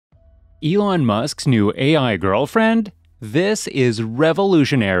Elon Musk's new AI girlfriend? This is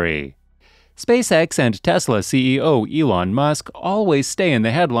revolutionary. SpaceX and Tesla CEO Elon Musk always stay in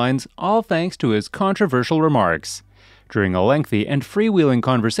the headlines, all thanks to his controversial remarks. During a lengthy and freewheeling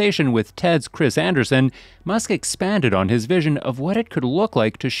conversation with TED's Chris Anderson, Musk expanded on his vision of what it could look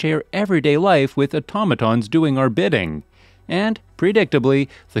like to share everyday life with automatons doing our bidding. And, predictably,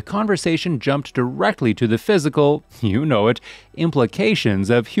 the conversation jumped directly to the physical, you know it, implications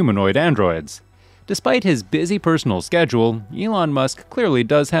of humanoid androids. Despite his busy personal schedule, Elon Musk clearly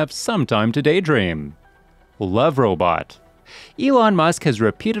does have some time to daydream. Love robot. Elon Musk has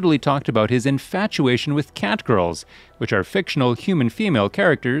repeatedly talked about his infatuation with catgirls, which are fictional human-female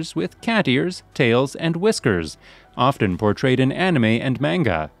characters with cat ears, tails, and whiskers, often portrayed in anime and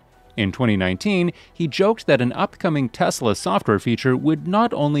manga. In 2019, he joked that an upcoming Tesla software feature would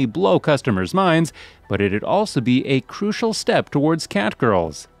not only blow customers' minds, but it'd also be a crucial step towards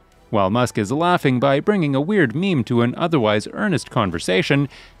catgirls. While Musk is laughing by bringing a weird meme to an otherwise earnest conversation,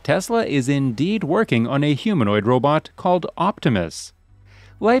 Tesla is indeed working on a humanoid robot called Optimus.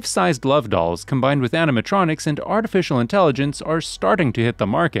 Life-sized love dolls combined with animatronics and artificial intelligence are starting to hit the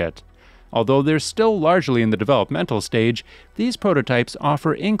market. Although they're still largely in the developmental stage, these prototypes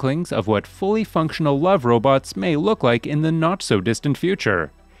offer inklings of what fully functional love robots may look like in the not-so-distant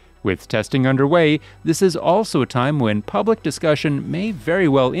future. With testing underway, this is also a time when public discussion may very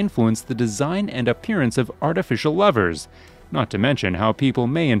well influence the design and appearance of artificial lovers, not to mention how people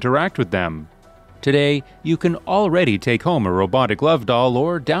may interact with them. Today, you can already take home a robotic love doll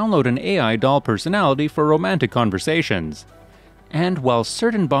or download an AI doll personality for romantic conversations. And while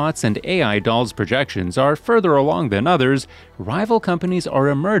certain bots and AI dolls' projections are further along than others, rival companies are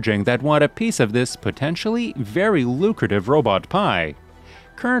emerging that want a piece of this potentially very lucrative robot pie.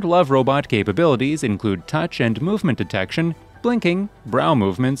 Current love robot capabilities include touch and movement detection, blinking, brow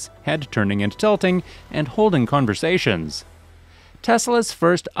movements, head turning and tilting, and holding conversations. Tesla's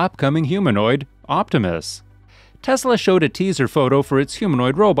first upcoming humanoid, Optimus. Tesla showed a teaser photo for its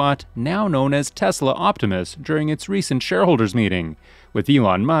humanoid robot, now known as Tesla Optimus, during its recent shareholders meeting, with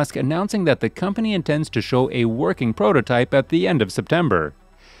Elon Musk announcing that the company intends to show a working prototype at the end of September.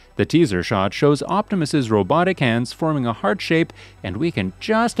 The teaser shot shows Optimus's robotic hands forming a heart shape, and we can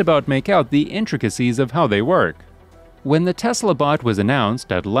just about make out the intricacies of how they work. When the Tesla bot was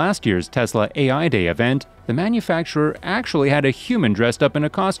announced at last year's Tesla AI Day event, the manufacturer actually had a human dressed up in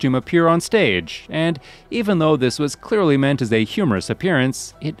a costume appear on stage, and even though this was clearly meant as a humorous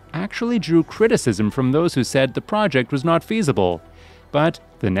appearance, it actually drew criticism from those who said the project was not feasible. But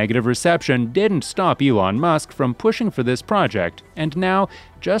the negative reception didn't stop Elon Musk from pushing for this project, and now,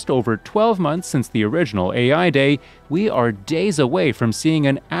 just over 12 months since the original AI Day, we are days away from seeing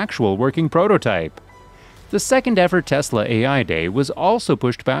an actual working prototype. The second ever Tesla AI Day was also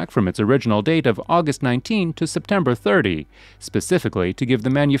pushed back from its original date of August 19 to September 30, specifically to give the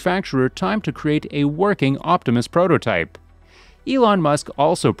manufacturer time to create a working Optimus prototype. Elon Musk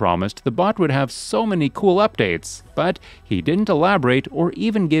also promised the bot would have so many cool updates, but he didn't elaborate or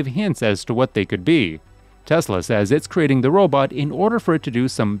even give hints as to what they could be. Tesla says it's creating the robot in order for it to do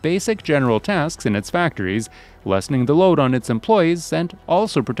some basic general tasks in its factories, lessening the load on its employees and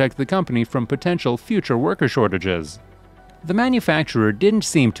also protect the company from potential future worker shortages. The manufacturer didn't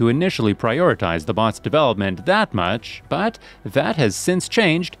seem to initially prioritize the bot's development that much, but that has since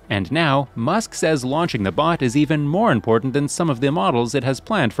changed, and now Musk says launching the bot is even more important than some of the models it has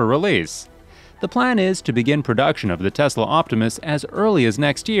planned for release. The plan is to begin production of the Tesla Optimus as early as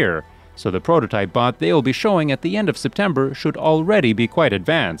next year, so the prototype bot they will be showing at the end of September should already be quite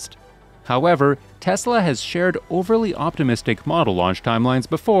advanced. However, Tesla has shared overly optimistic model launch timelines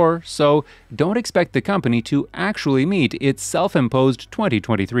before, so don't expect the company to actually meet its self-imposed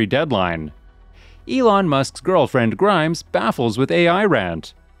 2023 deadline. Elon Musk's girlfriend Grimes baffles with AI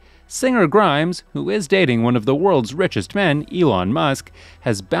rant. Singer Grimes, who is dating one of the world's richest men, Elon Musk,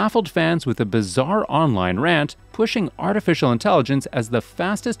 has baffled fans with a bizarre online rant pushing artificial intelligence as the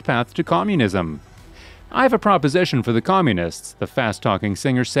fastest path to communism. "I have a proposition for the communists," the fast-talking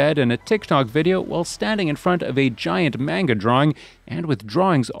singer said in a TikTok video while standing in front of a giant manga drawing and with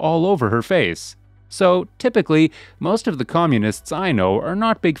drawings all over her face. So, typically, most of the communists I know are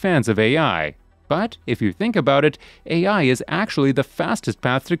not big fans of AI. But, if you think about it, AI is actually the fastest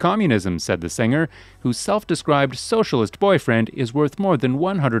path to communism, said the singer, whose self-described socialist boyfriend is worth more than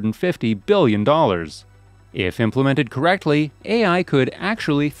 $150 billion. If implemented correctly, AI could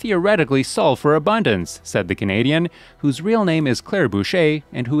actually theoretically solve for abundance, said the Canadian, whose real name is Claire Boucher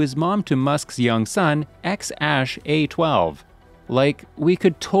and who is mom to Musk's young son, X-A12. Like, we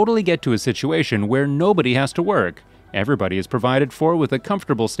could totally get to a situation where nobody has to work. Everybody is provided for with a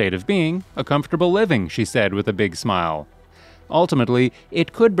comfortable state of being, a comfortable living, she said with a big smile. Ultimately,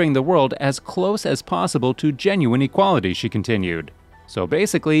 it could bring the world as close as possible to genuine equality, she continued. So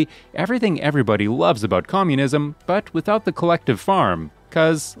basically, everything everybody loves about communism, but without the collective farm.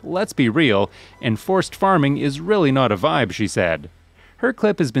 'Cause, let's be real, enforced farming is really not a vibe, she said. Her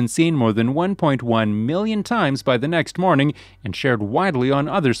clip has been seen more than 1.1 million times by the next morning and shared widely on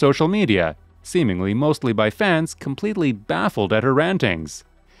other social media, seemingly mostly by fans completely baffled at her rantings.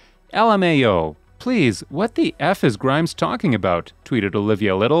 LMAO. Please, what the F is Grimes talking about? Tweeted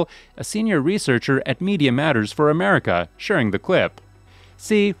Olivia Little, a senior researcher at Media Matters for America, sharing the clip.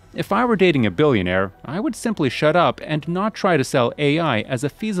 See, if I were dating a billionaire, I would simply shut up and not try to sell AI as a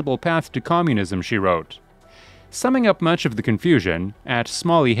feasible path to communism, she wrote. Summing up much of the confusion, at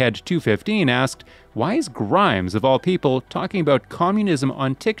Smalleyhead215 asked, why is Grimes, of all people, talking about communism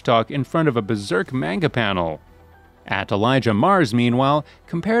on TikTok in front of a berserk manga panel? At Elijah Mars, meanwhile,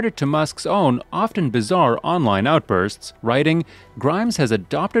 compared it to Musk's own, often bizarre online outbursts, writing, Grimes has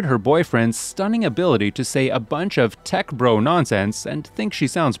adopted her boyfriend's stunning ability to say a bunch of tech bro nonsense and think she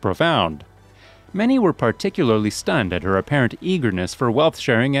sounds profound. Many were particularly stunned at her apparent eagerness for wealth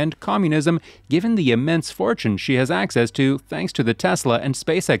sharing and communism given the immense fortune she has access to thanks to the Tesla and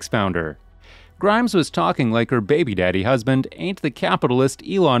SpaceX founder. Grimes was talking like her baby daddy husband ain't the capitalist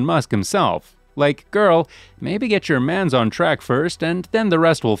Elon Musk himself. Like, girl, maybe get your mans on track first and then the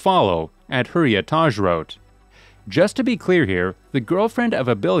rest will follow, at Hurriyat Taj wrote. Just to be clear here, the girlfriend of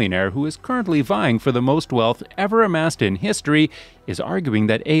a billionaire who is currently vying for the most wealth ever amassed in history is arguing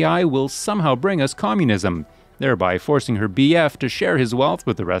that AI will somehow bring us communism, thereby forcing her BF to share his wealth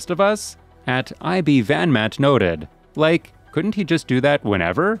with the rest of us? At IB Vanmat noted, like, couldn't he just do that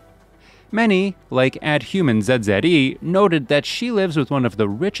whenever? Many, like @HumanZZE, noted that she lives with one of the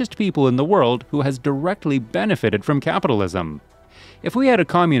richest people in the world who has directly benefited from capitalism. If we had a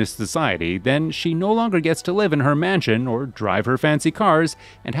communist society, then she no longer gets to live in her mansion or drive her fancy cars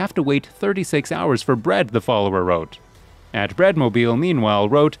and have to wait 36 hours for bread, the follower wrote. @Breadmobile, meanwhile,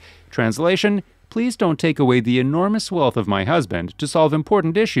 wrote, translation, please don't take away the enormous wealth of my husband to solve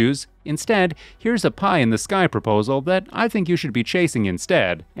important issues. Instead, here's a pie-in-the-sky proposal that I think you should be chasing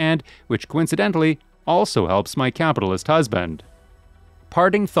instead, and which coincidentally also helps my capitalist husband.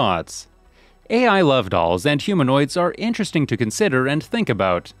 Parting thoughts. AI love dolls and humanoids are interesting to consider and think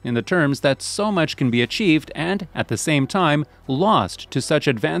about, in the terms that so much can be achieved and, at the same time, lost to such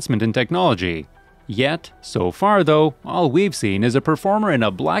advancement in technology. Yet, so far though, all we've seen is a performer in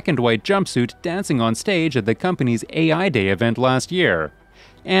a black and white jumpsuit dancing on stage at the company's AI Day event last year.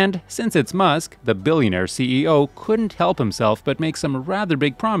 And since it's Musk, the billionaire CEO couldn't help himself but make some rather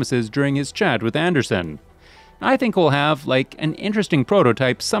big promises during his chat with Anderson. I think we'll have, like, an interesting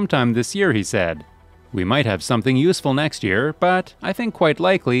prototype sometime this year, he said. We might have something useful next year, but I think quite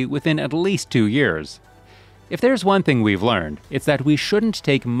likely within at least 2 years. If there's one thing we've learned, it's that we shouldn't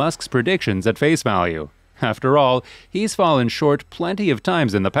take Musk's predictions at face value. After all, he's fallen short plenty of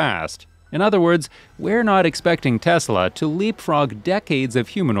times in the past. In other words, we're not expecting Tesla to leapfrog decades of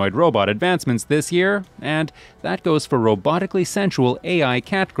humanoid robot advancements this year, and that goes for robotically sensual AI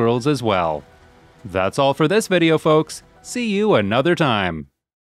catgirls as well. That's all for this video, folks. See you another time.